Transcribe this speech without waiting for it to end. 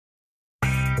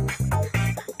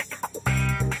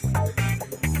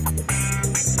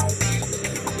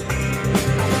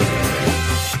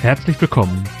Herzlich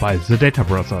willkommen bei The Data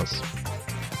Brothers,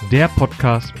 der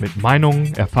Podcast mit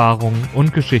Meinungen, Erfahrungen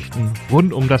und Geschichten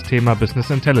rund um das Thema Business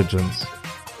Intelligence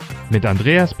mit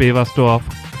Andreas Beversdorf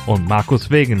und Markus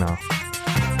Wegener.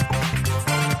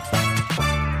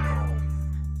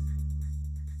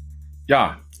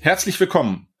 Ja, herzlich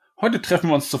willkommen. Heute treffen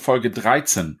wir uns zur Folge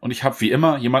 13 und ich habe wie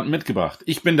immer jemanden mitgebracht.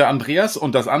 Ich bin der Andreas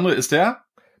und das andere ist der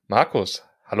Markus.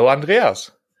 Hallo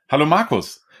Andreas. Hallo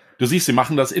Markus. Du siehst, wir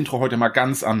machen das Intro heute mal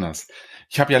ganz anders.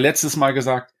 Ich habe ja letztes Mal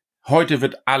gesagt, heute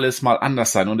wird alles mal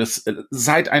anders sein und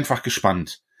seid einfach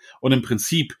gespannt. Und im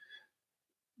Prinzip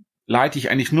leite ich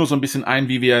eigentlich nur so ein bisschen ein,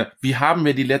 wie haben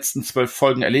wir die letzten 12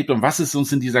 Folgen erlebt und was ist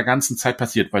uns in dieser ganzen Zeit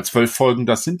passiert? Weil 12 Folgen,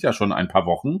 das sind ja schon ein paar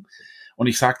Wochen. Und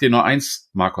ich sag dir nur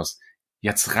eins, Markus,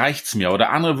 jetzt reicht's mir.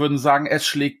 Oder andere würden sagen, es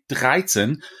schlägt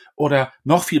 13. Oder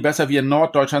noch viel besser, wir in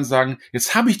Norddeutschland sagen,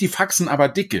 jetzt habe ich die Faxen aber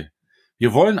dicke.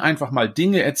 Wir wollen einfach mal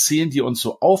Dinge erzählen, die uns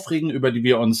so aufregen, über die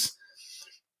wir uns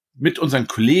mit unseren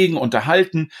Kollegen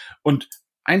unterhalten und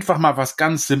einfach mal was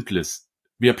ganz Simples.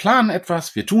 Wir planen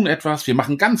etwas, wir tun etwas, wir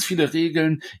machen ganz viele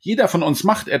Regeln, jeder von uns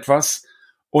macht etwas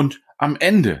und am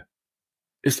Ende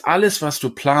ist alles, was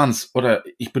du planst, oder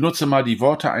ich benutze mal die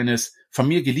Worte eines von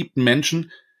mir geliebten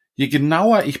Menschen, je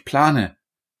genauer ich plane,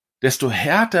 desto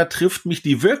härter trifft mich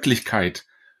die Wirklichkeit.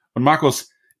 Und Markus,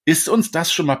 ist uns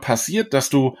das schon mal passiert, dass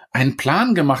du einen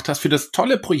Plan gemacht hast für das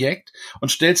tolle Projekt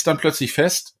und stellst dann plötzlich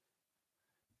fest,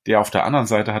 der auf der anderen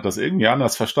Seite hat das irgendwie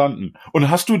anders verstanden. Und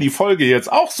hast du die Folge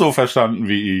jetzt auch so verstanden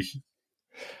wie ich?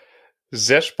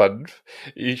 Sehr spannend.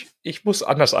 Ich muss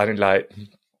anders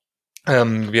einleiten.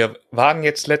 Wir waren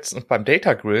jetzt letztens beim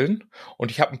Data Grillen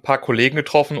und ich habe ein paar Kollegen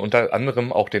getroffen, unter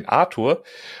anderem auch den Arthur,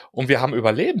 und wir haben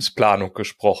über Lebensplanung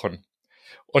gesprochen.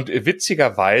 Und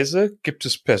witzigerweise gibt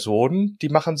es Personen, die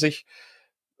machen sich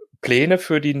Pläne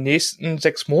für die nächsten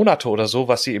 6 Monate oder so,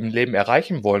 was sie im Leben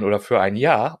erreichen wollen oder für ein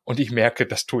Jahr. Und ich merke,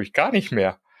 das tue ich gar nicht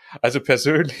mehr. Also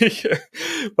persönlich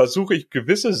versuche ich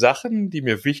gewisse Sachen, die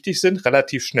mir wichtig sind,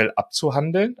 relativ schnell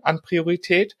abzuhandeln an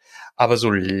Priorität. Aber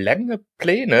so lange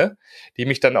Pläne, die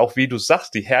mich dann auch, wie du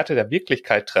sagst, die Härte der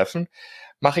Wirklichkeit treffen,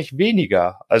 mache ich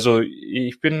weniger. Also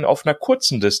ich bin auf einer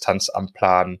kurzen Distanz am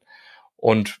Planen.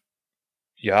 Und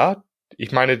ja,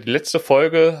 ich meine, die letzte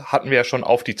Folge hatten wir ja schon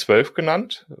auf die 12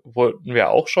 genannt. Wollten wir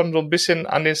auch schon so ein bisschen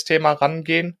an das Thema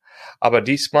rangehen. Aber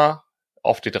diesmal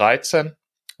auf die 13,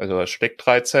 also es schlägt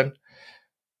 13.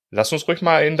 Lass uns ruhig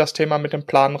mal in das Thema mit dem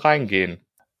Plan reingehen.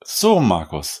 So,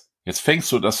 Markus, jetzt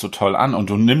fängst du das so toll an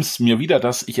und du nimmst mir wieder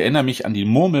das, ich erinnere mich an die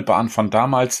Murmelbahn von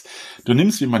damals, du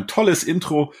nimmst mir mein tolles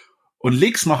Intro und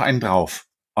legst noch einen drauf.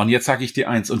 Und jetzt sage ich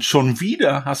dir eins, und schon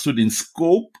wieder hast du den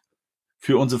Scope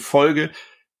für unsere Folge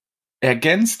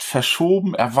ergänzt,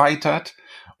 verschoben, erweitert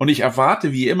und ich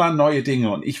erwarte wie immer neue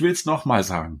Dinge und ich will es nochmal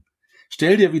sagen.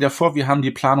 Stell dir wieder vor, wir haben die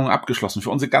Planung abgeschlossen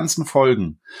für unsere ganzen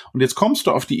Folgen und jetzt kommst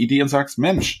du auf die Idee und sagst,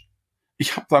 Mensch,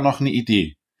 ich habe da noch eine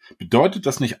Idee. Bedeutet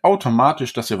das nicht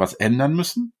automatisch, dass wir was ändern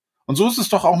müssen? Und so ist es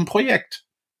doch auch ein Projekt.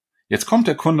 Jetzt kommt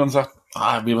der Kunde und sagt, ich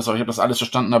habe das alles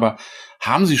verstanden, aber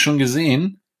haben Sie schon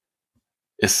gesehen?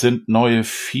 Es sind neue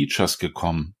Features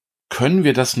gekommen. Können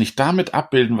wir das nicht damit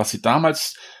abbilden, was Sie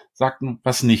damals sagten,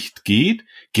 was nicht geht?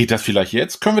 Geht das vielleicht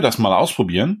jetzt? Können wir das mal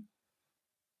ausprobieren?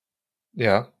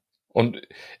 Ja, und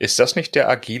ist das nicht der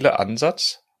agile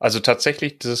Ansatz? Also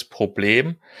tatsächlich dieses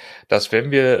Problem, dass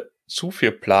wenn wir zu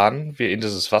viel planen, wir in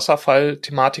dieses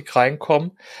Wasserfall-Thematik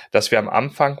reinkommen, dass wir am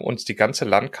Anfang uns die ganze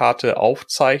Landkarte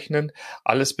aufzeichnen,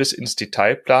 alles bis ins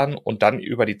Detail planen und dann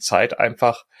über die Zeit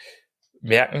einfach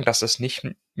merken, dass es nicht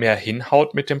mehr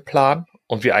hinhaut mit dem Plan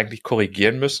und wir eigentlich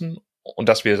korrigieren müssen und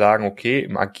dass wir sagen, okay,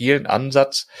 im agilen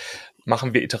Ansatz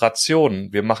machen wir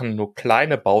Iterationen. Wir machen nur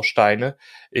kleine Bausteine,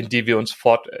 in die wir uns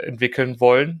fortentwickeln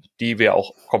wollen, die wir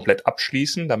auch komplett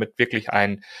abschließen, damit wirklich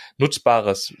ein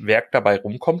nutzbares Werk dabei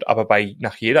rumkommt. Aber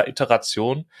nach jeder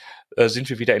Iteration sind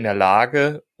wir wieder in der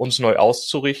Lage, uns neu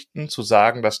auszurichten, zu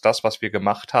sagen, dass das, was wir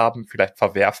gemacht haben, vielleicht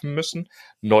verwerfen müssen,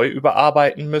 neu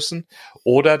überarbeiten müssen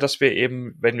oder dass wir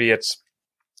eben, wenn wir jetzt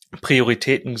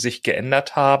Prioritäten sich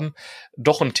geändert haben,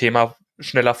 doch ein Thema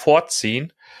schneller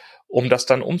vorziehen, um das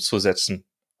dann umzusetzen.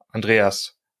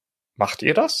 Andreas, macht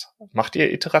ihr das? Macht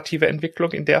ihr iterative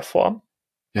Entwicklung in der Form?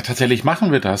 Ja, tatsächlich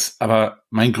machen wir das. Aber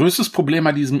mein größtes Problem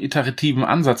an diesem iterativen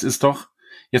Ansatz ist doch,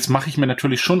 jetzt mache ich mir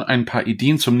natürlich schon ein paar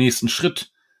Ideen zum nächsten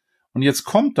Schritt. Und jetzt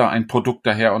kommt da ein Produkt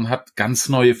daher und hat ganz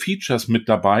neue Features mit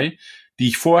dabei, die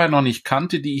ich vorher noch nicht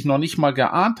kannte, die ich noch nicht mal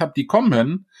geahnt habe, die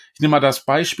kommen. Ich nehme mal das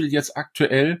Beispiel jetzt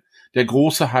aktuell, der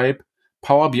große Hype,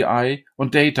 Power BI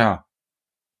und Data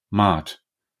Mart.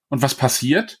 Und was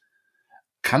passiert?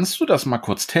 Kannst du das mal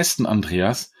kurz testen,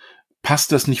 Andreas?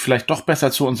 passt das nicht vielleicht doch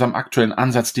besser zu unserem aktuellen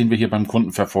Ansatz, den wir hier beim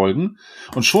Kunden verfolgen?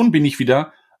 Und schon bin ich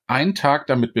wieder einen Tag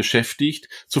damit beschäftigt,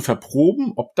 zu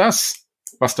verproben, ob das,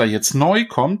 was da jetzt neu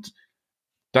kommt,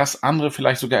 das andere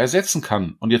vielleicht sogar ersetzen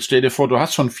kann. Und jetzt stell dir vor, du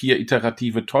hast schon 4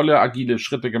 iterative, tolle, agile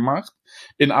Schritte gemacht,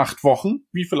 in 8 Wochen,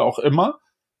 wie viel auch immer.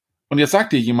 Und jetzt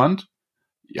sagt dir jemand,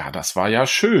 ja, das war ja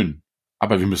schön,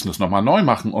 aber wir müssen das nochmal neu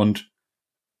machen. Und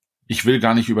ich will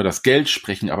gar nicht über das Geld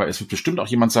sprechen, aber es wird bestimmt auch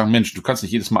jemand sagen, Mensch, du kannst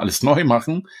nicht jedes Mal alles neu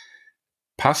machen.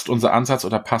 Passt unser Ansatz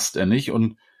oder passt er nicht?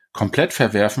 Und komplett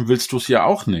verwerfen willst du es ja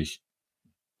auch nicht.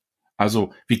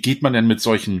 Also, wie geht man denn mit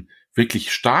solchen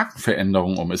wirklich starken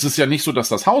Veränderungen um? Es ist ja nicht so, dass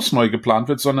das Haus neu geplant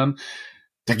wird, sondern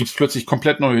da gibt's plötzlich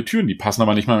komplett neue Türen, die passen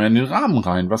aber nicht mal mehr in den Rahmen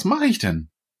rein. Was mache ich denn?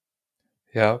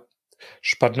 Ja,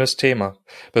 spannendes Thema.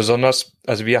 Besonders,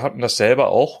 also wir hatten das selber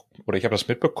auch, oder ich habe das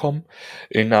mitbekommen,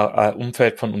 in einem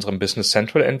Umfeld von unseren Business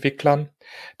Central Entwicklern.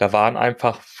 Da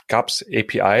gab's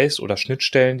APIs oder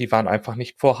Schnittstellen, die waren einfach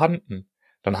nicht vorhanden.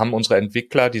 Dann haben unsere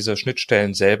Entwickler diese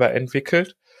Schnittstellen selber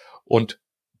entwickelt und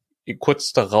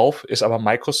kurz darauf ist aber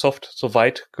Microsoft so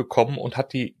weit gekommen und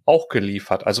hat die auch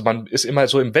geliefert. Also man ist immer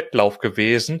so im Wettlauf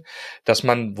gewesen, dass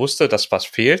man wusste, dass was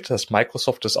fehlt, dass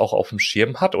Microsoft es auch auf dem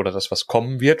Schirm hat oder dass was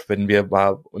kommen wird, wenn wir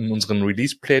mal in unseren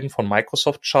Release-Plänen von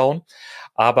Microsoft schauen.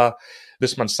 Aber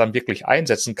bis man es dann wirklich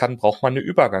einsetzen kann, braucht man eine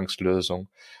Übergangslösung.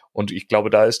 Und ich glaube,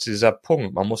 da ist dieser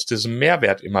Punkt. Man muss diesen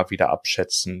Mehrwert immer wieder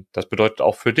abschätzen. Das bedeutet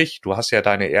auch für dich, du hast ja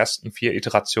deine ersten 4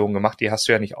 Iterationen gemacht, die hast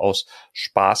du ja nicht aus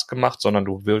Spaß gemacht, sondern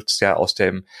du willst ja aus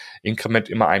dem Inkrement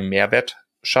immer einen Mehrwert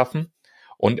schaffen.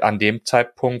 Und an dem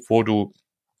Zeitpunkt, wo du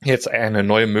jetzt eine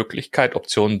neue Möglichkeit,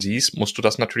 Option siehst, musst du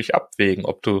das natürlich abwägen,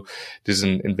 ob du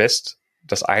diesen Invest,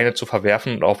 das eine zu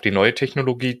verwerfen und auf die neue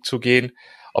Technologie zu gehen,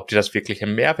 ob dir das wirklich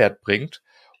einen Mehrwert bringt.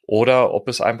 Oder ob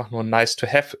es einfach nur nice to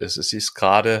have ist. Es ist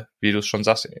gerade, wie du es schon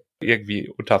sagst, irgendwie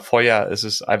unter Feuer. Es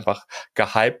ist einfach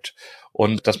gehypt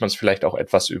und dass man es vielleicht auch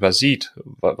etwas übersieht,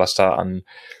 was da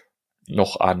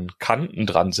noch an Kanten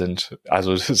dran sind.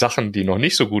 Also Sachen, die noch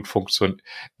nicht so gut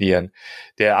funktionieren.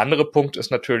 Der andere Punkt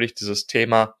ist natürlich dieses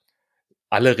Thema,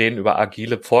 alle reden über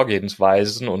agile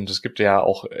Vorgehensweisen und es gibt ja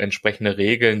auch entsprechende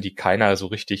Regeln, die keiner so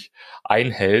richtig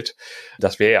einhält.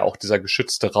 Das wäre ja auch dieser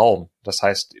geschützte Raum. Das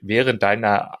heißt, während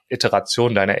deiner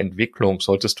Iteration, deiner Entwicklung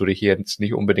solltest du dich hier jetzt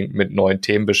nicht unbedingt mit neuen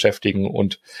Themen beschäftigen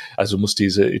und also musst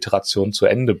diese Iteration zu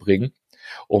Ende bringen,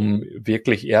 um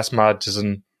wirklich erstmal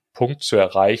diesen Punkt zu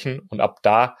erreichen. Und ab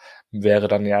da wäre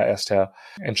dann ja erst der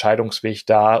Entscheidungsweg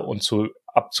da und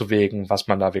abzuwägen, was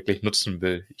man da wirklich nutzen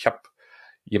will. Ich habe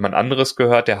jemand anderes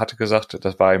gehört, der hatte gesagt,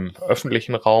 das war im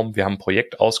öffentlichen Raum, wir haben ein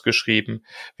Projekt ausgeschrieben,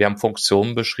 wir haben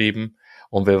Funktionen beschrieben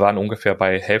und wir waren ungefähr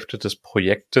bei Hälfte des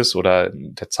Projektes oder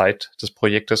der Zeit des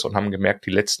Projektes und haben gemerkt,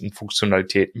 die letzten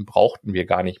Funktionalitäten brauchten wir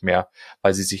gar nicht mehr,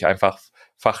 weil sie sich einfach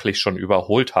fachlich schon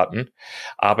überholt hatten.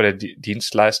 Aber der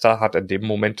Dienstleister hat in dem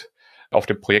Moment auf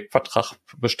dem Projektvertrag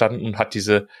bestanden und hat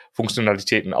diese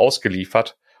Funktionalitäten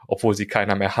ausgeliefert, obwohl sie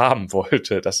keiner mehr haben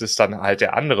wollte. Das ist dann halt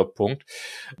der andere Punkt,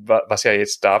 was ja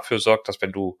jetzt dafür sorgt, dass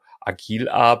wenn du agil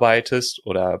arbeitest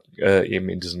oder eben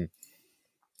in diesen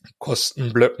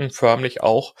Kostenblöcken förmlich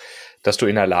auch, dass du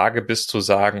in der Lage bist zu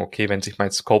sagen, okay, wenn sich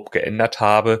mein Scope geändert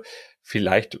habe,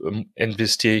 vielleicht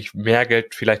investiere ich mehr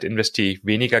Geld, vielleicht investiere ich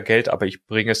weniger Geld, aber ich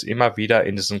bringe es immer wieder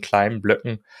in diesen kleinen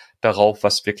Blöcken darauf,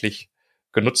 was wirklich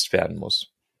genutzt werden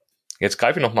muss. Jetzt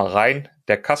greife ich noch mal rein.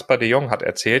 Der Caspar de Jong hat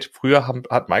erzählt, früher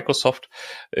hat Microsoft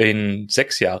in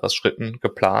 6-Jahres-Schritten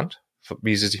geplant,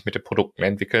 wie sie sich mit den Produkten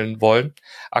entwickeln wollen.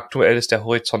 Aktuell ist der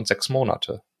Horizont 6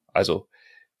 Monate. Also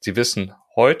sie wissen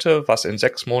heute, was in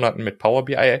 6 Monaten mit Power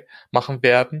BI machen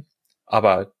werden,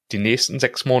 aber die nächsten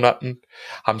 6 Monaten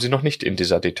haben sie noch nicht in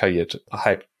dieser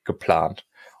Detailliertheit geplant.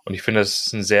 Und ich finde, das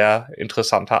ist ein sehr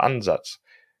interessanter Ansatz.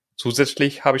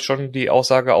 Zusätzlich habe ich schon die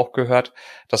Aussage auch gehört,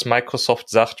 dass Microsoft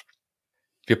sagt,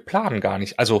 wir planen gar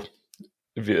nicht. Also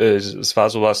es war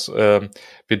sowas,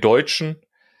 wir Deutschen,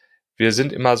 wir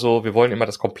sind immer so, wir wollen immer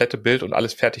das komplette Bild und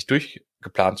alles fertig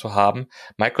durchgeplant zu haben.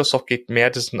 Microsoft geht mehr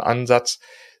diesen Ansatz,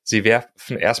 sie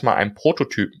werfen erstmal einen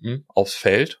Prototypen aufs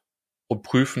Feld und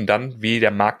prüfen dann, wie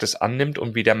der Markt es annimmt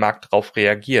und wie der Markt darauf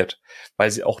reagiert.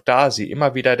 Weil sie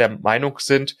immer wieder der Meinung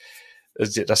sind,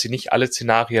 dass sie nicht alle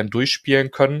Szenarien durchspielen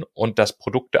können und dass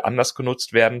Produkte anders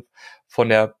genutzt werden von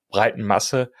der breiten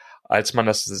Masse, als man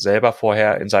das selber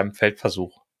vorher in seinem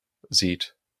Feldversuch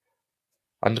sieht.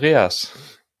 Andreas,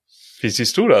 wie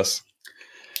siehst du das?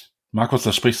 Markus,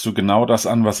 da sprichst du genau das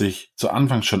an, was ich zu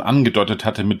Anfang schon angedeutet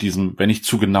hatte mit diesem, wenn ich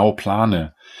zu genau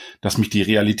plane, dass mich die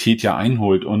Realität ja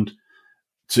einholt. Und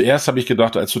zuerst habe ich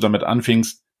gedacht, als du damit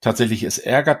anfingst, tatsächlich, es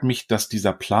ärgert mich, dass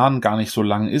dieser Plan gar nicht so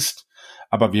lang ist.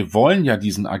 Aber wir wollen ja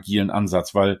diesen agilen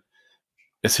Ansatz, weil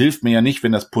es hilft mir ja nicht,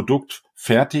 wenn das Produkt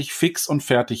fix und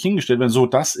fertig hingestellt wird. So,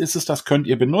 das ist es, das könnt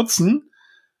ihr benutzen,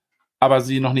 aber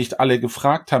sie noch nicht alle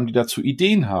gefragt haben, die dazu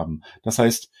Ideen haben. Das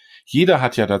heißt, jeder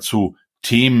hat ja dazu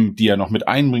Themen, die er noch mit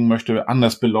einbringen möchte,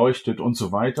 anders beleuchtet und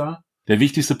so weiter. Der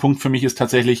wichtigste Punkt für mich ist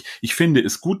tatsächlich, ich finde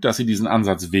es gut, dass Sie diesen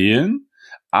Ansatz wählen,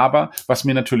 aber was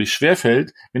mir natürlich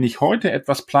schwerfällt, wenn ich heute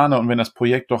etwas plane und wenn das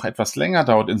Projekt doch etwas länger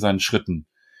dauert in seinen Schritten,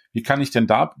 wie kann ich denn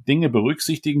da Dinge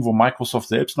berücksichtigen, wo Microsoft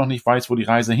selbst noch nicht weiß, wo die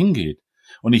Reise hingeht?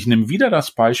 Und ich nehme wieder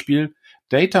das Beispiel,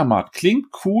 Data Mart klingt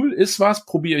cool, ist was,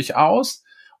 probiere ich aus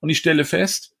und ich stelle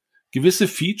fest, gewisse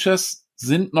Features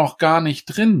sind noch gar nicht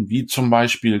drin, wie zum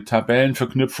Beispiel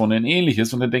Tabellenverknüpfung und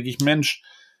ähnliches. Und dann denke ich, Mensch,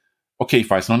 okay, ich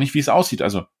weiß noch nicht, wie es aussieht.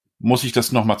 Also muss ich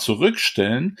das nochmal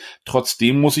zurückstellen.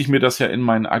 Trotzdem muss ich mir das ja in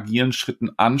meinen agilen Schritten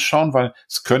anschauen, weil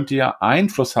es könnte ja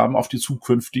Einfluss haben auf die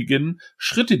zukünftigen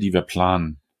Schritte, die wir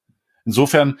planen.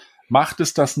 Insofern macht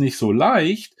es das nicht so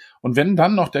leicht. Und wenn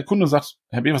dann noch der Kunde sagt,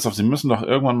 Herr Beversdorf, Sie müssen doch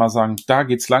irgendwann mal sagen, da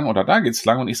geht's lang oder da geht's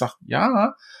lang. Und ich sage,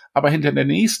 ja, aber hinter der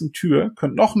nächsten Tür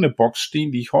könnte noch eine Box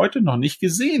stehen, die ich heute noch nicht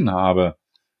gesehen habe,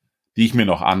 die ich mir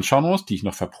noch anschauen muss, die ich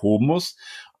noch verproben muss.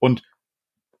 Und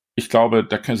ich glaube,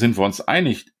 da sind wir uns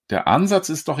einig. Der Ansatz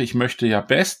ist doch, ich möchte ja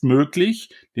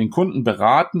bestmöglich den Kunden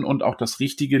beraten und auch das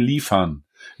Richtige liefern.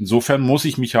 Insofern muss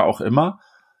ich mich ja auch immer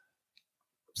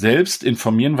selbst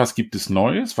informieren, was gibt es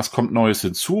Neues, was kommt Neues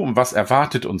hinzu und was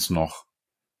erwartet uns noch.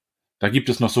 Da gibt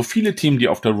es noch so viele Themen, die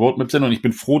auf der Roadmap sind und ich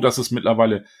bin froh, dass es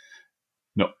mittlerweile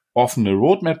eine offene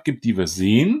Roadmap gibt, die wir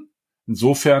sehen.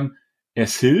 Insofern,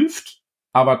 es hilft,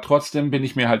 aber trotzdem bin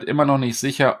ich mir halt immer noch nicht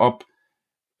sicher, ob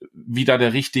wie da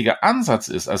der richtige Ansatz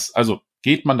ist. Also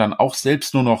geht man dann auch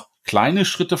selbst nur noch kleine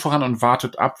Schritte voran und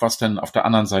wartet ab, was denn auf der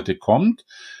anderen Seite kommt?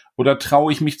 Oder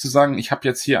traue ich mich zu sagen, ich habe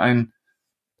jetzt hier ein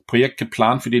Projekt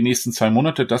geplant für die nächsten 2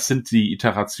 Monate, das sind die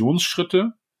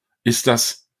Iterationsschritte? Ist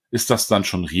das dann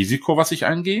schon Risiko, was ich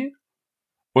eingehe?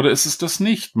 Oder ist es das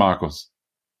nicht, Markus?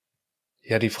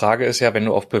 Ja, die Frage ist ja, wenn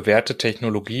du auf bewährte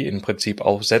Technologie im Prinzip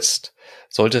aufsetzt,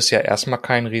 sollte es ja erstmal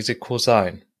kein Risiko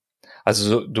sein.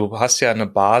 Also du hast ja eine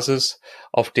Basis,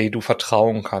 auf die du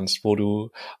vertrauen kannst, wo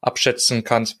du abschätzen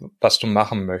kannst, was du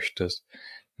machen möchtest.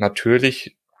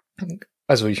 Natürlich,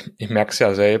 also ich merke es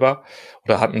ja selber,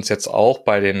 oder hatten es jetzt auch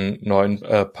bei den neuen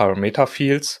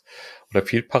Parameter-Fields oder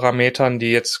Field-Parametern,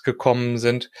 die jetzt gekommen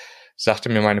sind, sagte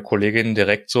mir meine Kollegin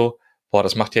direkt so, boah,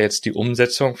 das macht ja jetzt die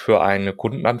Umsetzung für eine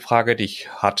Kundenanfrage, die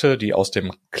ich hatte, die aus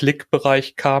dem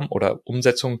Click-Bereich kam oder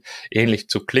Umsetzung ähnlich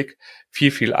zu Click,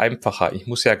 viel, viel einfacher. Ich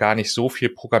muss ja gar nicht so viel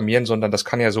programmieren, sondern das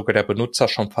kann ja sogar der Benutzer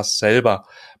schon fast selber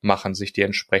machen, sich die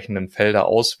entsprechenden Felder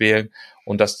auswählen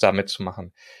und das damit zu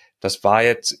machen. Das war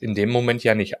jetzt in dem Moment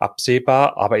ja nicht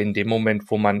absehbar, aber in dem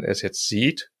Moment, wo man es jetzt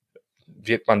sieht,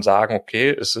 wird man sagen, okay,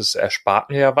 es erspart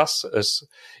mir ja was.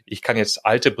 Ich kann jetzt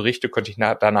alte Berichte, könnte ich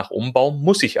danach umbauen,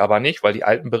 muss ich aber nicht, weil die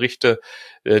alten Berichte,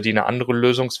 die eine andere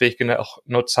Lösungsweg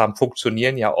genutzt haben,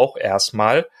 funktionieren ja auch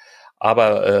erstmal.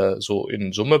 Aber so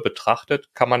in Summe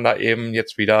betrachtet kann man da eben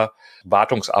jetzt wieder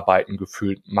Wartungsarbeiten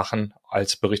gefühlt machen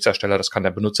als Berichtersteller. Das kann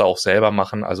der Benutzer auch selber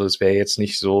machen. Also es wäre jetzt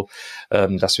nicht so,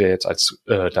 dass wir jetzt als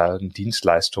da einen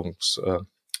Dienstleistungswall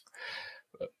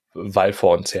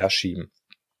vor uns herschieben.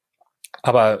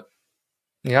 Aber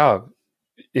ja,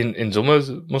 in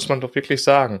Summe muss man doch wirklich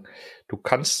sagen, du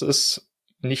kannst es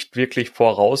nicht wirklich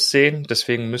voraussehen.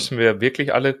 Deswegen müssen wir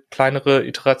wirklich alle kleinere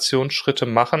Iterationsschritte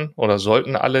machen oder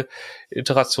sollten alle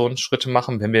Iterationsschritte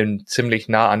machen, wenn wir ziemlich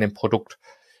nah an dem Produkt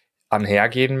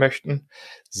anhergehen möchten.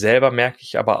 Selber merke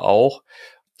ich aber auch,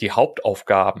 die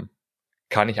Hauptaufgaben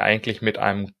kann ich eigentlich mit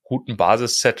einem guten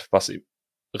Basisset, was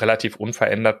relativ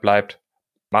unverändert bleibt,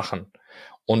 machen.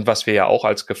 Und was wir ja auch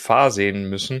als Gefahr sehen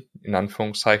müssen, in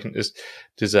Anführungszeichen, ist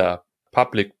dieser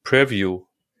Public Preview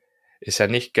ist ja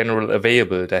nicht general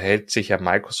available. Da hält sich ja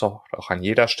Microsoft auch an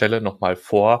jeder Stelle nochmal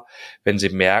vor, wenn sie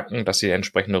merken, dass sie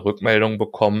entsprechende Rückmeldungen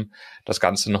bekommen, das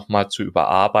Ganze nochmal zu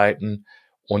überarbeiten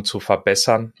und zu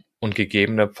verbessern. Und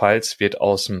gegebenenfalls wird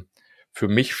aus dem, für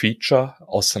mich Feature,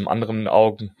 aus dem anderen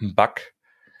Augen ein Bug,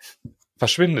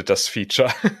 verschwindet das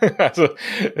Feature. Also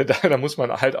da muss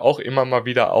man halt auch immer mal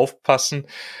wieder aufpassen,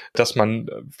 dass man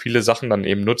viele Sachen dann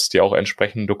eben nutzt, die auch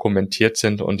entsprechend dokumentiert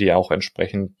sind und die auch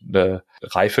entsprechende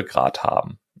Reifegrad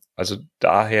haben. Also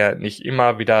daher nicht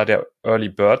immer wieder der Early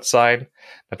Bird sein,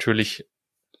 natürlich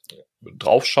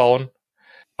draufschauen,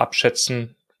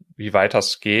 abschätzen, wie weit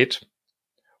das geht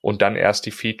und dann erst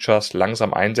die Features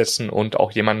langsam einsetzen und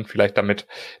auch jemanden vielleicht damit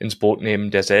ins Boot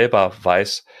nehmen, der selber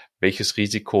weiß, welches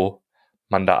Risiko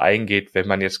man da eingeht, wenn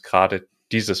man jetzt gerade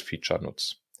dieses Feature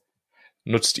nutzt.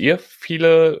 Nutzt ihr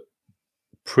viele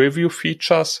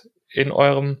Preview-Features in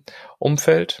eurem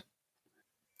Umfeld?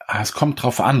 Es kommt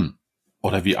drauf an.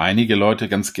 Oder wie einige Leute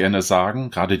ganz gerne sagen,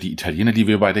 gerade die Italiener, die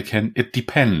wir beide kennen, it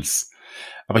depends.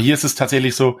 Aber hier ist es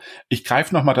tatsächlich so, ich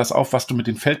greife nochmal das auf, was du mit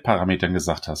den Feldparametern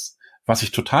gesagt hast. Was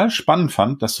ich total spannend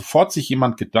fand, dass sofort sich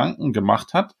jemand Gedanken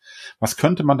gemacht hat, was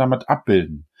könnte man damit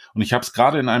abbilden? Und ich habe es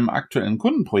gerade in einem aktuellen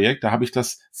Kundenprojekt, da habe ich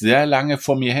das sehr lange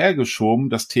vor mir hergeschoben,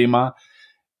 das Thema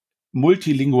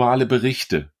multilinguale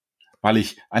Berichte, weil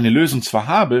ich eine Lösung zwar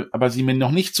habe, aber sie mir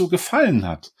noch nicht so gefallen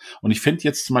hat. Und ich finde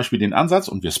jetzt zum Beispiel den Ansatz,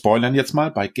 und wir spoilern jetzt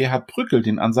mal, bei Gerhard Brückel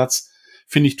den Ansatz,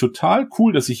 finde ich total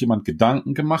cool, dass sich jemand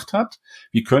Gedanken gemacht hat,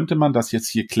 wie könnte man das jetzt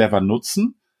hier clever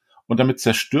nutzen? Und damit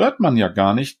zerstört man ja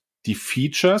gar nicht die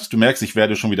Features. Du merkst, ich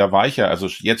werde schon wieder weicher, also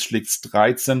jetzt schlägt's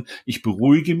 13, ich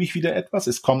beruhige mich wieder etwas,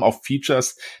 es kommen auf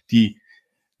Features, die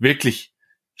wirklich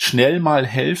schnell mal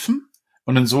helfen.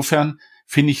 Und insofern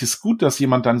finde ich es gut, dass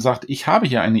jemand dann sagt, ich habe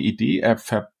hier eine Idee, er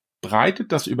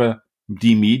verbreitet das über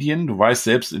die Medien. Du weißt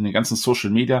selbst, in den ganzen Social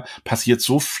Media passiert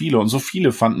so viele und so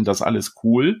viele fanden das alles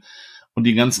cool. Und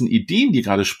die ganzen Ideen, die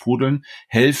gerade sprudeln,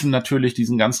 helfen natürlich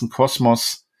diesen ganzen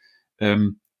Kosmos,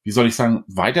 wie soll ich sagen,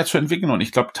 weiterzuentwickeln. Und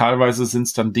ich glaube, teilweise sind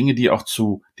es dann Dinge, die auch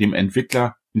zu dem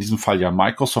Entwickler, in diesem Fall ja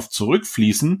Microsoft,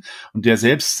 zurückfließen und der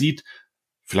selbst sieht,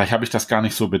 vielleicht habe ich das gar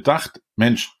nicht so bedacht.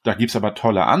 Mensch, da gibt's aber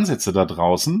tolle Ansätze da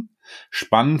draußen.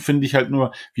 Spannend finde ich halt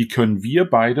nur, wie können wir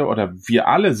beide oder wir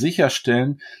alle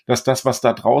sicherstellen, dass das, was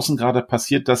da draußen gerade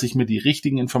passiert, dass ich mir die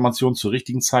richtigen Informationen zur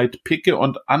richtigen Zeit picke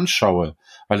und anschaue.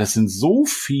 Weil es sind so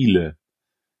viele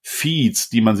Feeds,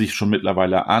 die man sich schon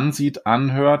mittlerweile ansieht,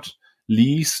 anhört,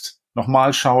 liest,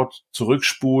 nochmal schaut,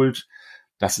 zurückspult.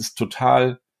 Das ist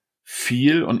total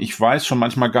viel und ich weiß schon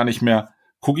manchmal gar nicht mehr,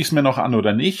 gucke ich es mir noch an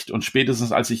oder nicht? Und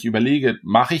spätestens als ich überlege,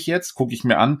 mache ich jetzt, gucke ich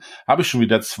mir an, habe ich schon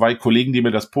wieder 2 Kollegen, die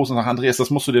mir das posten und sagen, Andreas, das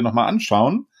musst du dir nochmal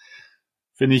anschauen.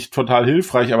 Finde ich total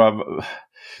hilfreich, aber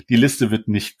die Liste wird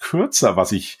nicht kürzer,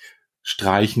 was ich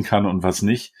streichen kann und was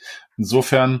nicht.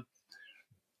 Insofern,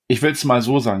 ich will es mal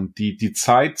so sagen, die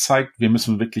Zeit zeigt, wir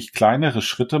müssen wirklich kleinere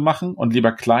Schritte machen und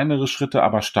lieber kleinere Schritte,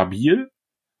 aber stabil.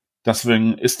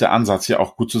 Deswegen ist der Ansatz ja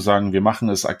auch gut zu sagen, wir machen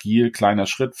es agil, kleiner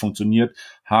Schritt, funktioniert,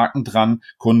 Haken dran,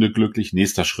 Kunde glücklich,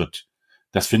 nächster Schritt.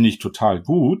 Das finde ich total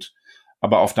gut.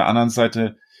 Aber auf der anderen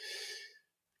Seite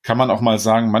kann man auch mal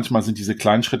sagen, manchmal sind diese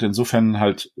kleinen Schritte insofern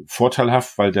halt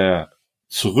vorteilhaft, weil der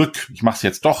ich mache es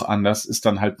jetzt doch anders, ist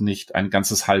dann halt nicht ein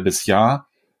ganzes halbes Jahr,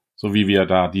 so wie wir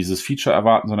da dieses Feature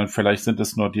erwarten, sondern vielleicht sind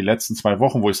es nur die letzten 2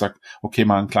 Wochen, wo ich sage, okay,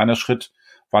 mal ein kleiner Schritt,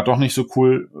 war doch nicht so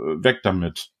cool, weg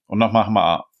damit. Und noch machen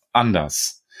wir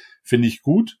anders. Finde ich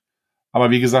gut. Aber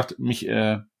wie gesagt, mich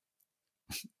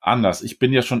anders. Ich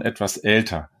bin ja schon etwas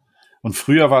älter. Und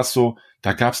früher war es so,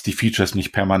 da gab es die Features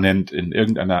nicht permanent in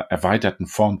irgendeiner erweiterten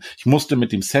Form. Ich musste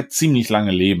mit dem Set ziemlich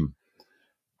lange leben.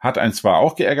 Hat einen zwar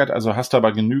auch geärgert, also hast du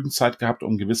aber genügend Zeit gehabt,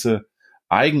 um gewisse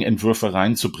Eigenentwürfe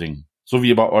reinzubringen. So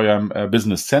wie bei eurem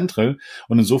Business Central.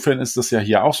 Und insofern ist das ja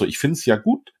hier auch so. Ich finde es ja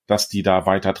gut, dass die da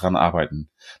weiter dran arbeiten.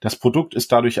 Das Produkt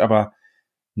ist dadurch aber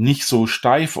nicht so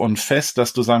steif und fest,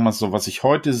 dass du sagen musst, so was ich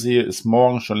heute sehe, ist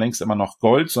morgen schon längst immer noch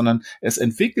Gold, sondern es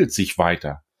entwickelt sich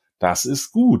weiter. Das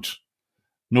ist gut.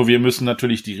 Nur wir müssen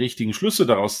natürlich die richtigen Schlüsse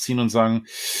daraus ziehen und sagen,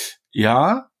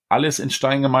 ja, alles in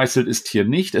Stein gemeißelt ist hier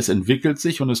nicht, es entwickelt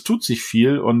sich und es tut sich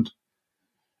viel und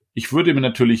ich würde mir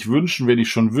natürlich wünschen, wenn ich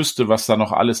schon wüsste, was da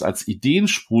noch alles als Ideen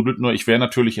sprudelt, nur ich wäre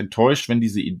natürlich enttäuscht, wenn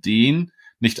diese Ideen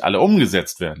nicht alle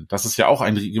umgesetzt werden. Das ist ja auch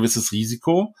ein gewisses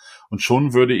Risiko. Und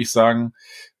schon würde ich sagen,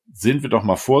 sind wir doch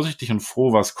mal vorsichtig und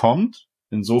froh, was kommt.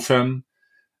 Insofern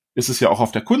ist es ja auch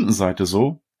auf der Kundenseite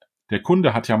so. Der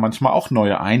Kunde hat ja manchmal auch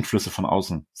neue Einflüsse von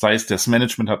außen. Sei es, das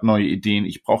Management hat neue Ideen,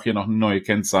 ich brauche hier noch eine neue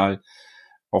Kennzahl.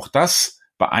 Auch das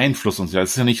beeinflusst uns ja.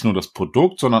 Es ist ja nicht nur das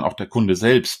Produkt, sondern auch der Kunde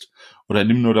selbst. Oder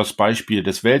nimm nur das Beispiel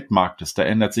des Weltmarktes. Da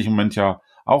ändert sich im Moment ja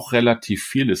auch relativ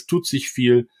viel. Es tut sich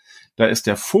viel. Da ist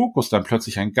der Fokus dann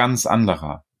plötzlich ein ganz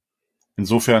anderer.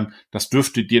 Insofern, das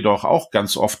dürfte dir doch auch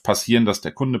ganz oft passieren, dass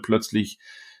der Kunde plötzlich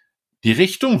die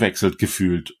Richtung wechselt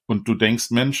gefühlt und du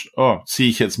denkst, Mensch, ziehe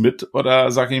ich jetzt mit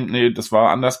oder sag ihm, nee, das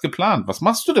war anders geplant. Was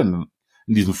machst du denn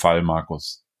in diesem Fall,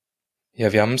 Markus?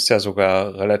 Ja, wir haben es ja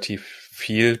sogar relativ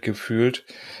viel gefühlt,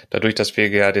 dadurch, dass wir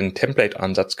ja den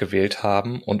Template-Ansatz gewählt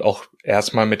haben und auch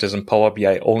erstmal mit diesem Power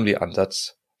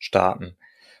BI-Only-Ansatz starten.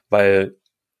 Weil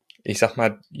ich sag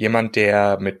mal, jemand,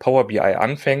 der mit Power BI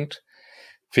anfängt,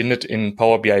 findet in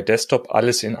Power BI Desktop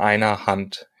alles in einer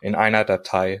Hand, in einer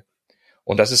Datei.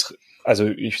 Und das ist, also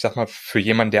ich sag mal, für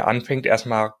jemanden, der anfängt,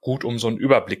 erstmal gut, um so einen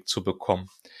Überblick zu bekommen.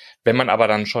 Wenn man aber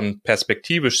dann schon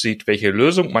perspektivisch sieht, welche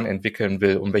Lösung man entwickeln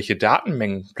will und welche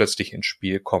Datenmengen plötzlich ins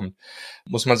Spiel kommen,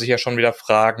 muss man sich ja schon wieder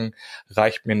fragen,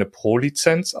 reicht mir eine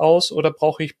Pro-Lizenz aus oder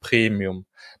brauche ich Premium?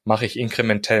 Mache ich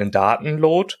inkrementellen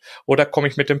Datenload oder komme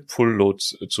ich mit dem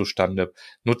Full-Load zustande?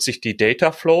 Nutze ich die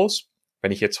Data Flows?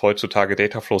 Wenn ich jetzt heutzutage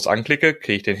Data Flows anklicke,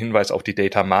 kriege ich den Hinweis auf die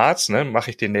Data Marts, mache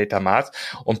ich den Data Marts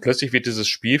und plötzlich wird dieses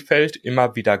Spielfeld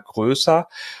immer wieder größer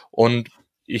und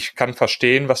ich kann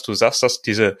verstehen, was du sagst, dass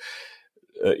diese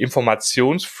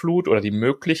Informationsflut oder die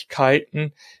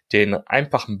Möglichkeiten, den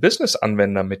einfachen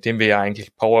Business-Anwender, mit dem wir ja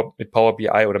eigentlich mit Power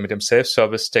BI oder mit dem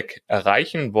Self-Service-Stack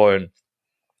erreichen wollen,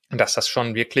 dass das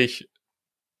schon wirklich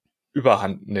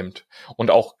Überhand nimmt.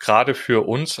 Und auch gerade für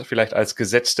uns, vielleicht als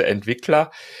gesetzte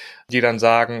Entwickler, die dann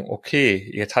sagen, okay,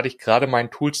 jetzt hatte ich gerade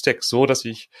meinen Toolstack so, dass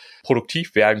ich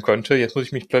produktiv werden könnte, jetzt muss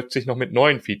ich mich plötzlich noch mit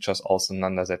neuen Features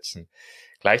auseinandersetzen.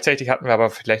 Gleichzeitig hatten wir aber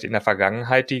vielleicht in der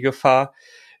Vergangenheit die Gefahr,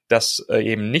 dass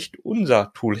eben nicht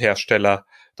unser Toolhersteller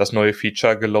das neue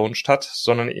Feature gelauncht hat,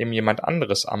 sondern eben jemand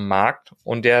anderes am Markt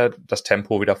und der das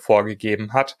Tempo wieder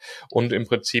vorgegeben hat und im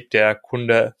Prinzip der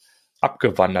Kunde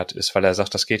abgewandert ist, weil er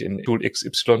sagt, das geht in Tool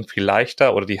XY viel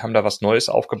leichter oder die haben da was Neues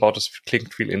aufgebaut, das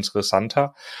klingt viel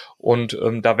interessanter und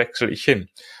da wechsle ich hin.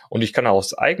 Und ich kann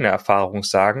aus eigener Erfahrung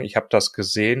sagen, ich habe das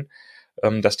gesehen,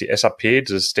 dass die SAP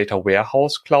das Data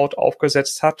Warehouse Cloud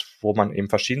aufgesetzt hat, wo man eben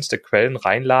verschiedenste Quellen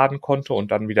reinladen konnte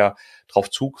und dann wieder drauf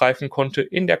zugreifen konnte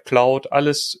in der Cloud,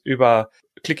 alles über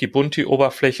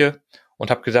Clicky-Bunti-Oberfläche und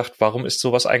habe gedacht, warum ist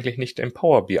sowas eigentlich nicht im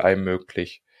Power BI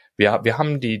möglich? Wir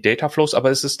haben die Data Flows,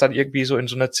 aber es ist dann irgendwie so in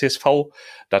so einer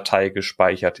CSV-Datei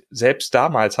gespeichert. Selbst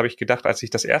damals habe ich gedacht, als ich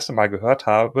das erste Mal gehört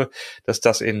habe, dass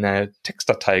das in einer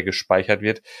Textdatei gespeichert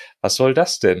wird, was soll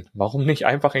das denn? Warum nicht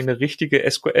einfach in eine richtige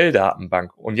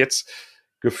SQL-Datenbank? Und jetzt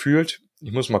gefühlt,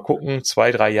 ich muss mal gucken,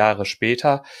 2-3 Jahre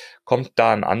später kommt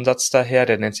da ein Ansatz daher,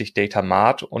 der nennt sich Data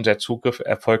Mart und der Zugriff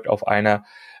erfolgt auf einer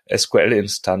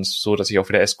SQL-Instanz, so dass ich auch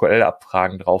wieder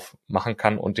SQL-Abfragen drauf machen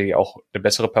kann und die auch eine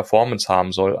bessere Performance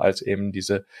haben soll als eben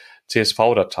diese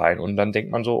CSV-Dateien. Und dann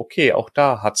denkt man so, okay, auch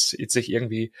da hat sich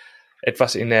irgendwie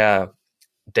etwas in der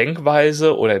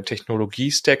Denkweise oder im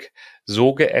Technologie-Stack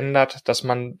so geändert, dass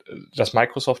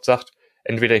Microsoft sagt,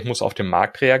 entweder ich muss auf den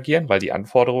Markt reagieren, weil die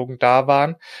Anforderungen da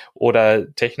waren,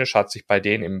 oder technisch hat sich bei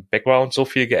denen im Background so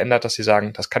viel geändert, dass sie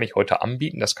sagen, das kann ich heute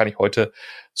anbieten, das kann ich heute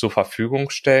zur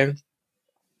Verfügung stellen.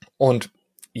 Und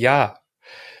ja,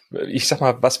 ich sag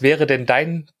mal, was wäre denn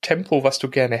dein Tempo, was du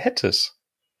gerne hättest,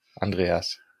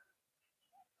 Andreas?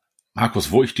 Markus,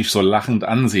 wo ich dich so lachend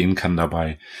ansehen kann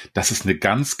dabei, das ist eine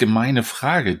ganz gemeine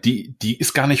Frage. Die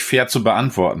ist gar nicht fair zu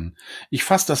beantworten. Ich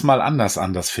fasse das mal anders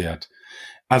an, das Pferd.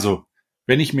 Also,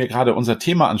 wenn ich mir gerade unser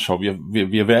Thema anschaue,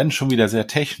 wir werden schon wieder sehr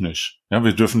technisch. Ja,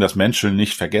 wir dürfen das Menscheln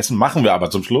nicht vergessen, machen wir aber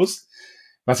zum Schluss.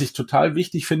 Was ich total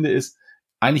wichtig finde, ist,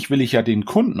 eigentlich will ich ja den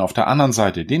Kunden auf der anderen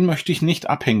Seite, den möchte ich nicht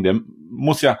abhängen. Der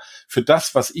muss ja für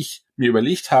das, was ich mir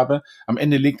überlegt habe, am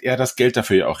Ende legt er das Geld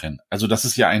dafür ja auch hin. Also das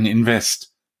ist ja ein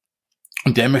Invest.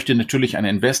 Und der möchte natürlich ein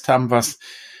Invest haben, was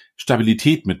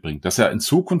Stabilität mitbringt. Dass er in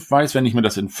Zukunft weiß, wenn ich mir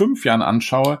das in 5 Jahren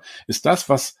anschaue, ist das,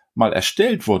 was mal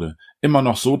erstellt wurde, immer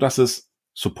noch so, dass es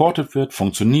supported wird,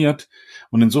 funktioniert.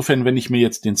 Und insofern, wenn ich mir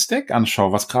jetzt den Stack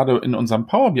anschaue, was gerade in unserem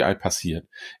Power BI passiert,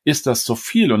 ist das so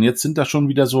viel. Und jetzt sind da schon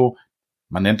wieder so,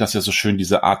 man nennt das ja so schön,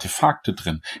 diese Artefakte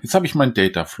drin. Jetzt habe ich mein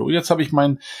Data Flow, jetzt habe ich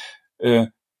mein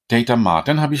Data Mart,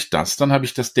 dann habe ich das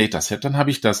Dataset, dann habe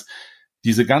ich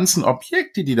diese ganzen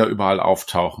Objekte, die da überall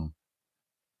auftauchen.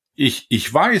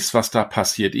 Ich weiß, was da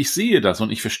passiert, ich sehe das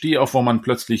und ich verstehe auch, wo man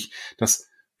plötzlich das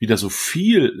wieder so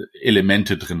viel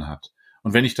Elemente drin hat.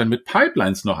 Und wenn ich dann mit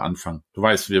Pipelines noch anfange, du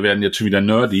weißt, wir werden jetzt schon wieder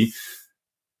nerdy,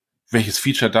 welches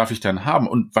Feature darf ich dann haben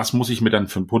und was muss ich mir dann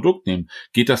für ein Produkt nehmen?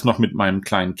 Geht das noch mit meinem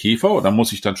kleinen Käfer oder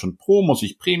muss ich dann schon Pro, muss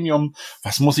ich Premium?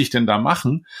 Was muss ich denn da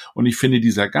machen? Und ich finde,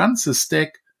 dieser ganze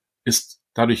Stack ist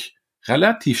dadurch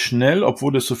relativ schnell,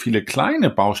 obwohl es so viele kleine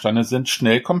Bausteine sind,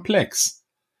 schnell komplex.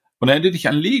 Und erinnere dich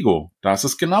an Lego, da ist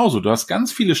es genauso. Du hast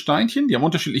ganz viele Steinchen, die haben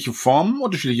unterschiedliche Formen,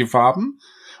 unterschiedliche Farben.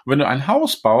 Und wenn du ein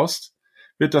Haus baust,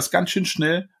 wird das ganz schön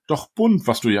schnell doch bunt,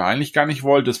 was du ja eigentlich gar nicht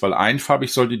wolltest, weil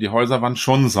einfarbig sollte die Häuserwand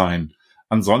schon sein.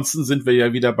 Ansonsten sind wir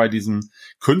ja wieder bei diesem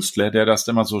Künstler, der das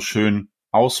immer so schön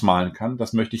ausmalen kann.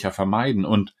 Das möchte ich ja vermeiden.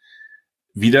 Und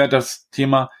wieder das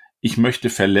Thema, ich möchte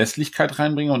Verlässlichkeit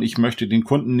reinbringen und ich möchte den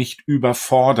Kunden nicht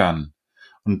überfordern.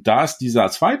 Und da ist dieser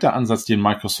zweite Ansatz, den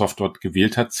Microsoft dort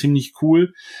gewählt hat, ziemlich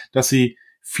cool, dass sie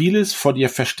vieles vor dir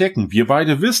verstecken. Wir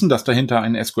beide wissen, dass dahinter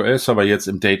ein SQL-Server jetzt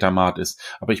im Data Mart ist,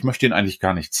 aber ich möchte ihn eigentlich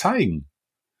gar nicht zeigen.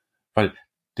 Weil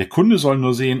der Kunde soll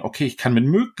nur sehen, okay, ich kann mit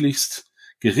möglichst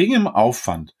geringem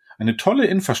Aufwand eine tolle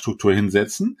Infrastruktur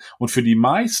hinsetzen und für die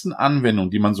meisten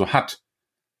Anwendungen, die man so hat,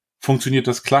 funktioniert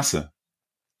das klasse.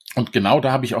 Und genau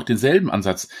da habe ich auch denselben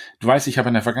Ansatz. Du weißt, ich habe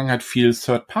in der Vergangenheit viel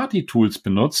Third-Party-Tools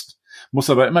benutzt muss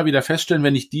aber immer wieder feststellen,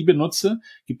 wenn ich die benutze,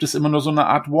 gibt es immer nur so eine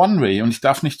Art One-Way und ich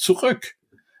darf nicht zurück.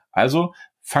 Also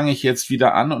fange ich jetzt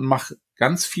wieder an und mache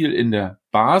ganz viel in der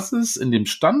Basis, in dem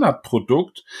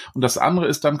Standardprodukt und das andere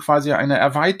ist dann quasi eine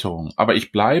Erweiterung. Aber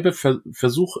ich bleibe,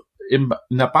 versuche in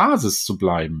der Basis zu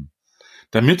bleiben,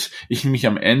 damit ich mich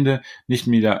am Ende nicht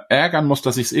wieder ärgern muss,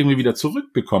 dass ich es irgendwie wieder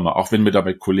zurückbekomme. Auch wenn mir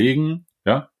dabei Kollegen,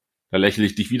 ja, da lächle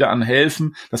ich dich wieder an,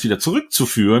 helfen, das wieder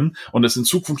zurückzuführen und es in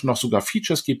Zukunft noch sogar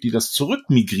Features gibt, die das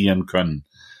zurückmigrieren können.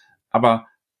 Aber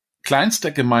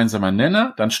kleinster gemeinsamer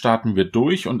Nenner, dann starten wir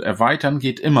durch und erweitern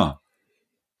geht immer.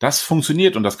 Das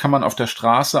funktioniert und das kann man auf der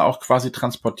Straße auch quasi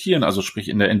transportieren, also sprich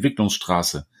in der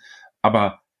Entwicklungsstraße.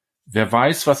 Aber wer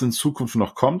weiß, was in Zukunft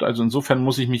noch kommt, also insofern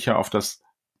muss ich mich ja auf das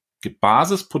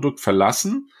Basisprodukt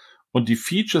verlassen und die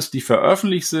Features, die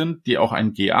veröffentlicht sind, die auch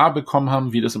ein GA bekommen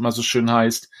haben, wie das immer so schön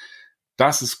heißt,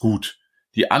 das ist gut.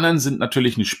 Die anderen sind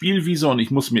natürlich eine Spielwiese und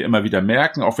ich muss mir immer wieder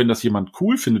merken, auch wenn das jemand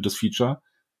cool findet, das Feature,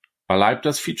 bleibt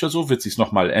das Feature so, wird sich's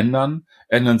nochmal ändern,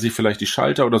 ändern sich vielleicht die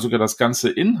Schalter oder sogar das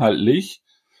Ganze inhaltlich,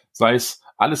 sei es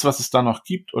alles, was es da noch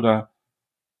gibt oder,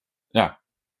 ja,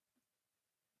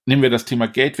 nehmen wir das Thema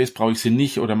Gateways, brauche ich sie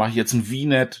nicht oder mache ich jetzt ein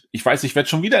VNet? Ich weiß, ich werde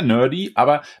schon wieder nerdy,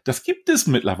 aber das gibt es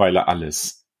mittlerweile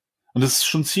alles. Und es ist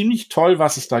schon ziemlich toll,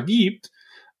 was es da gibt,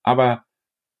 aber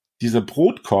dieser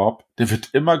Brotkorb, der wird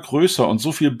immer größer und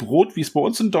so viel Brot, wie es bei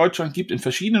uns in Deutschland gibt, in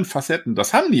verschiedenen Facetten,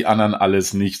 das haben die anderen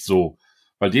alles nicht so.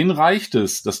 Weil denen reicht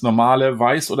es, das normale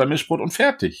Weiß- oder Mischbrot und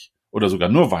fertig. Oder sogar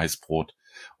nur Weißbrot.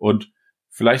 Und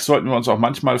vielleicht sollten wir uns auch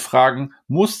manchmal fragen,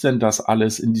 muss denn das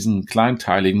alles in diesen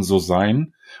Kleinteiligen so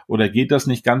sein? Oder geht das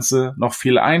nicht Ganze noch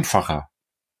viel einfacher?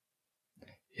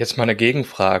 Jetzt mal eine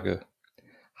Gegenfrage.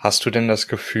 Hast du denn das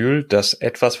Gefühl, dass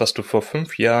etwas, was du vor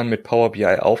 5 Jahren mit Power BI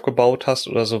aufgebaut hast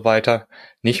oder so weiter,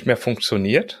 nicht mehr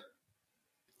funktioniert?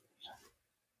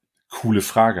 Coole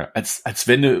Frage. Als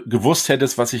wenn du gewusst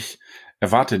hättest, was ich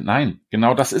erwarte. Nein,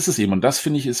 genau das ist es eben. Und das,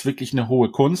 finde ich, ist wirklich eine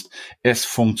hohe Kunst. Es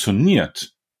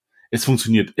funktioniert. Es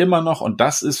funktioniert immer noch. Und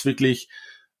das ist wirklich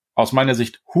aus meiner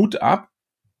Sicht Hut ab.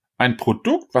 Ein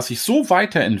Produkt, was sich so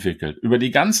weiterentwickelt über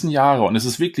die ganzen Jahre. Und es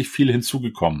ist wirklich viel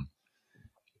hinzugekommen.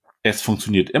 Es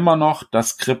funktioniert immer noch, das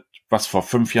Skript, was vor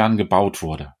 5 Jahren gebaut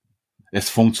wurde. Es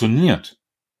funktioniert.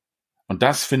 Und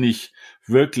das finde ich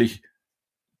wirklich,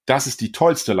 das ist die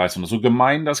tollste Leistung. So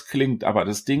gemein das klingt, aber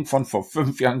das Ding von vor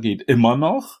 5 Jahren geht immer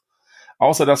noch.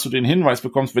 Außer, dass du den Hinweis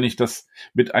bekommst, wenn ich das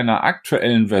mit einer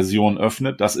aktuellen Version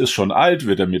öffne, das ist schon alt,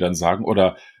 wird er mir dann sagen,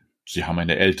 oder sie haben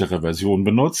eine ältere Version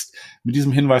benutzt. Mit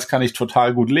diesem Hinweis kann ich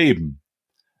total gut leben.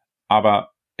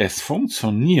 Aber es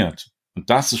funktioniert. Und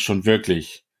das ist schon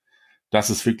wirklich, das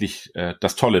ist wirklich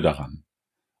das Tolle daran.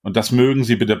 Und das mögen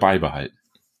Sie bitte beibehalten.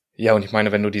 Ja, und ich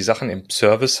meine, wenn du die Sachen im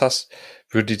Service hast,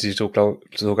 würde die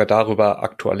sogar darüber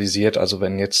aktualisiert, also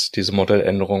wenn jetzt diese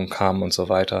Modelländerungen kamen und so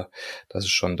weiter, das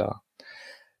ist schon da.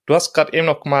 Du hast gerade eben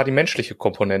noch mal die menschliche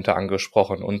Komponente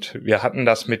angesprochen und wir hatten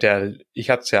das ich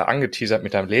hatte es ja angeteasert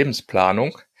mit der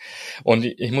Lebensplanung und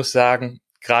ich muss sagen,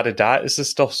 gerade da ist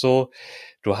es doch so,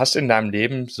 du hast in deinem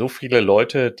Leben so viele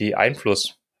Leute, die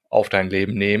Einfluss auf dein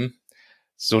Leben nehmen,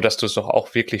 so dass du es doch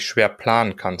auch wirklich schwer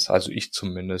planen kannst. Also ich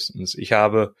zumindestens. Ich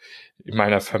habe in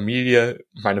meiner Familie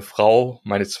meine Frau,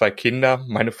 meine 2 Kinder.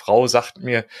 Meine Frau sagt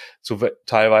mir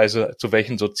teilweise, zu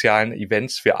welchen sozialen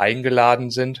Events wir eingeladen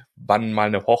sind, wann mal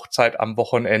eine Hochzeit am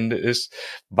Wochenende ist,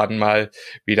 wann mal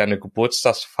wieder eine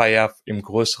Geburtstagsfeier im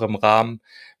größeren Rahmen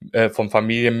von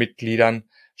Familienmitgliedern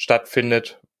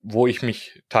stattfindet, wo ich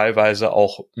mich teilweise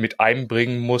auch mit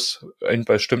einbringen muss in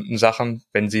bestimmten Sachen,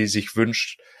 wenn sie sich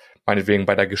wünscht, meinetwegen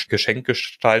bei der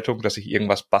Geschenkgestaltung, dass ich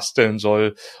irgendwas basteln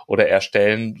soll oder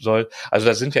erstellen soll. Also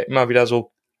da sind ja immer wieder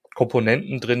so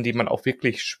Komponenten drin, die man auch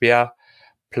wirklich schwer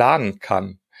planen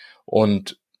kann.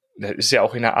 Und das ist ja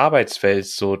auch in der Arbeitswelt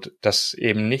so, dass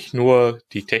eben nicht nur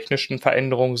die technischen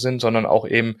Veränderungen sind, sondern auch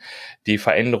eben die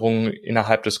Veränderungen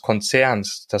innerhalb des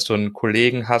Konzerns, dass du einen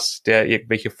Kollegen hast, der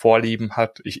irgendwelche Vorlieben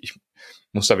hat. Ich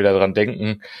muss da wieder dran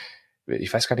denken,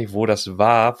 ich weiß gar nicht, wo das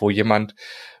war, wo jemand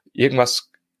irgendwas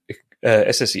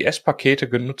SSIS-Pakete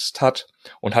genutzt hat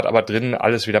und hat aber drin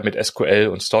alles wieder mit SQL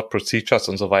und Stored Procedures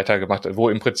und so weiter gemacht, wo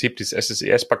im Prinzip dieses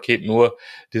SSIS-Paket nur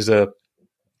diese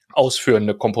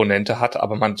ausführende Komponente hat,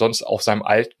 aber man sonst auf seinem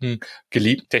alten,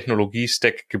 geliebten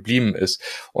Technologie-Stack geblieben ist.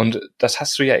 Und das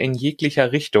hast du ja in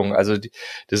jeglicher Richtung. Also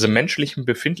diese menschlichen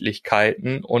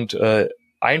Befindlichkeiten und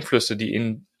Einflüsse, die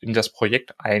in das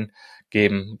Projekt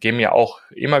geben ja auch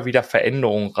immer wieder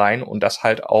Veränderungen rein und das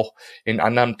halt auch in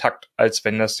anderem Takt, als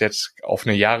wenn das jetzt auf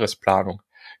eine Jahresplanung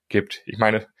gibt. Ich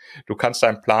meine, du kannst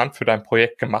einen Plan für dein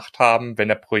Projekt gemacht haben, wenn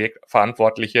der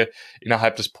Projektverantwortliche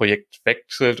innerhalb des Projekts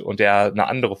wechselt und der eine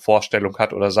andere Vorstellung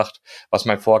hat oder sagt, was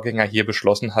mein Vorgänger hier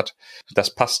beschlossen hat,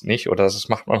 das passt nicht oder das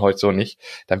macht man heute so nicht,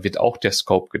 dann wird auch der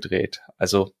Scope gedreht.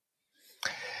 Also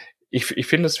ich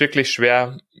finde es wirklich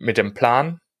schwer mit dem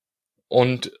Plan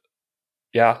und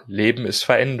ja, Leben ist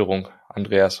Veränderung,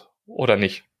 Andreas, oder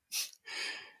nicht?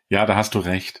 Ja, da hast du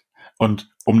recht. Und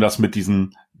um das mit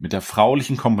der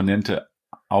fraulichen Komponente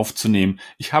aufzunehmen,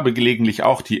 ich habe gelegentlich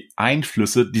auch die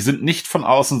Einflüsse, die sind nicht von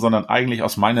außen, sondern eigentlich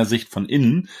aus meiner Sicht von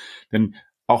innen, denn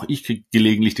auch ich kriege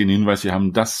gelegentlich den Hinweis, wir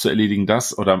haben das zu erledigen,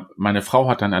 das, oder meine Frau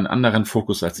hat dann einen anderen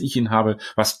Fokus, als ich ihn habe,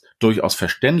 was durchaus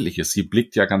verständlich ist. Sie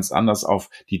blickt ja ganz anders auf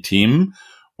die Themen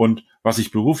und was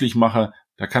ich beruflich mache,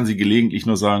 da kann sie gelegentlich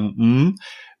nur sagen,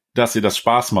 dass ihr das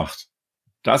Spaß macht.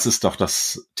 Das ist doch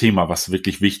das Thema, was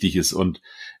wirklich wichtig ist. Und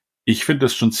ich finde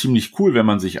es schon ziemlich cool, wenn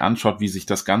man sich anschaut, wie sich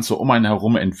das Ganze um einen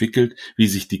herum entwickelt, wie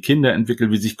sich die Kinder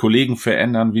entwickeln, wie sich Kollegen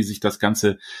verändern, wie sich das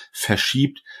Ganze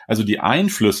verschiebt. Also die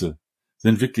Einflüsse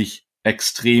sind wirklich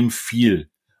extrem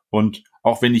viel. Und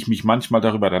auch wenn ich mich manchmal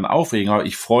darüber dann aufrege, aber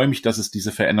ich freue mich, dass es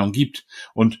diese Veränderung gibt.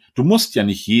 Und du musst ja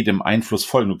nicht jedem Einfluss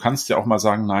folgen. Du kannst ja auch mal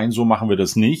sagen, nein, so machen wir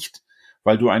das nicht,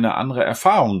 weil du eine andere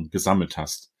Erfahrung gesammelt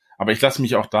hast. Aber ich lasse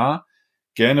mich auch da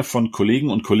gerne von Kollegen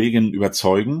und Kolleginnen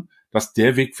überzeugen, dass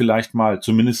der Weg vielleicht mal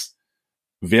zumindest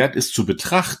wert ist zu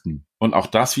betrachten. Und auch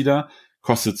das wieder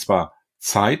kostet zwar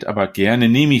Zeit, aber gerne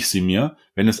nehme ich sie mir,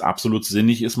 wenn es absolut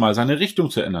sinnig ist, mal seine Richtung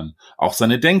zu ändern. Auch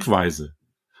seine Denkweise.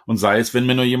 Und sei es, wenn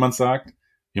mir nur jemand sagt,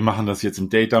 wir machen das jetzt im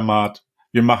Datamart,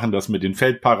 wir machen das mit den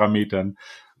Feldparametern,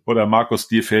 oder Markus,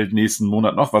 dir fällt nächsten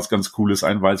Monat noch was ganz Cooles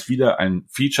ein, weil es wieder ein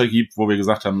Feature gibt, wo wir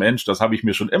gesagt haben, Mensch, das habe ich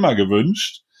mir schon immer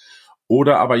gewünscht.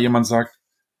 Oder aber jemand sagt,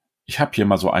 ich habe hier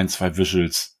mal so 1, 2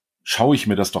 Visuals, schaue ich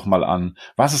mir das doch mal an,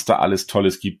 was es da alles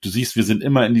Tolles gibt. Du siehst, wir sind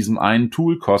immer in diesem einen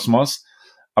Tool-Kosmos,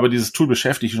 aber dieses Tool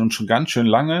beschäftigt uns schon ganz schön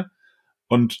lange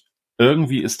und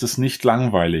irgendwie ist es nicht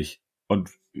langweilig.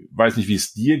 Und ich weiß nicht, wie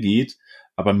es dir geht,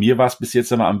 aber mir war es bis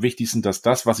jetzt immer am wichtigsten, dass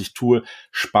das, was ich tue,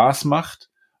 Spaß macht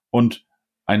und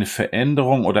eine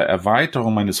Veränderung oder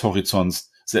Erweiterung meines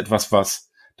Horizonts ist etwas,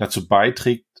 was dazu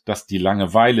beiträgt, dass die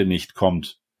Langeweile nicht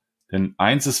kommt. Denn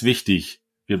eins ist wichtig,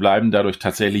 wir bleiben dadurch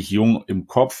tatsächlich jung im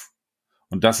Kopf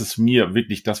und das ist mir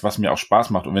wirklich das, was mir auch Spaß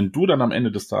macht. Und wenn du dann am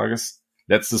Ende des Tages,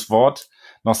 letztes Wort,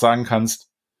 noch sagen kannst,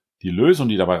 die Lösung,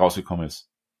 die dabei rausgekommen ist,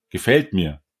 gefällt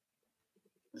mir.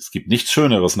 Es gibt nichts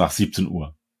Schöneres nach 17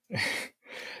 Uhr.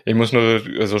 Ich muss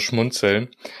nur so schmunzeln,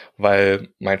 weil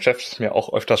mein Chef mir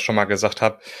auch öfters schon mal gesagt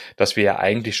hat, dass wir ja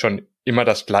eigentlich schon immer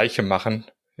das Gleiche machen.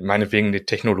 Meinetwegen, die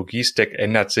Technologie-Stack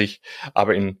ändert sich,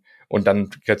 aber und dann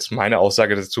jetzt meine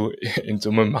Aussage dazu, in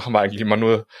Summe machen wir eigentlich immer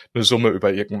nur eine Summe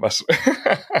über irgendwas.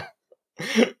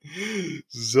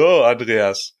 So,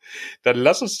 Andreas, dann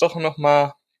lass uns doch noch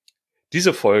mal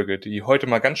diese Folge, die heute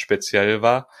mal ganz speziell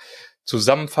war,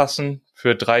 zusammenfassen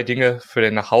für 3 Dinge für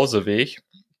den Nachhauseweg.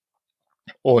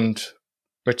 Und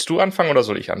möchtest du anfangen oder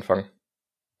soll ich anfangen?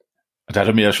 Da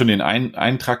du mir ja schon den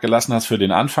Eintrag gelassen hast für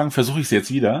den Anfang, versuche ich es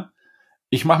jetzt wieder.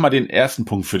 Ich mache mal den ersten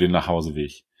Punkt für den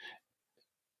Nachhauseweg.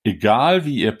 Egal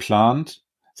wie ihr plant,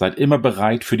 seid immer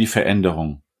bereit für die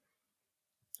Veränderung.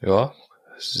 Ja,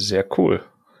 sehr cool.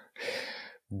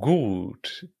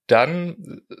 Gut,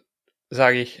 dann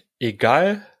sage ich,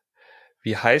 egal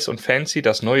wie heiß und fancy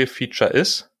das neue Feature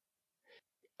ist,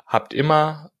 habt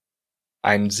immer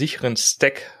einen sicheren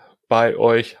Stack bei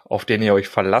euch, auf den ihr euch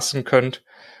verlassen könnt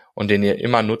und den ihr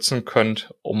immer nutzen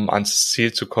könnt, um ans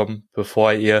Ziel zu kommen,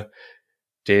 bevor ihr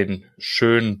den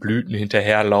schönen Blüten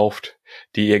hinterherlauft,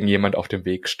 die irgendjemand auf dem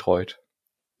Weg streut.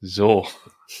 So,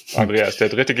 Andreas, der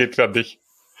dritte geht an dich.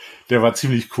 Der war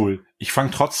ziemlich cool. Ich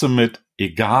fange trotzdem mit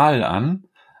egal an,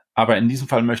 aber in diesem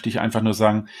Fall möchte ich einfach nur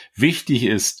sagen, wichtig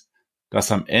ist,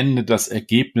 dass am Ende das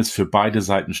Ergebnis für beide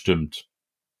Seiten stimmt.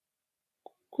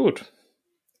 Gut.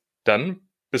 Dann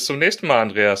bis zum nächsten Mal,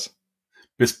 Andreas.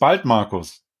 Bis bald,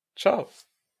 Markus. Ciao.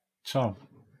 Ciao.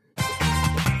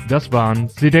 Das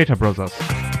waren die Data Brothers.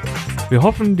 Wir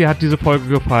hoffen, dir hat diese Folge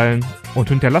gefallen und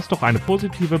hinterlass doch eine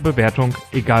positive Bewertung,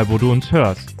 egal wo du uns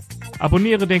hörst.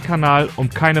 Abonniere den Kanal, um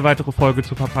keine weitere Folge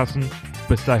zu verpassen.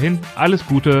 Bis dahin, alles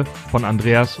Gute von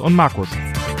Andreas und Markus.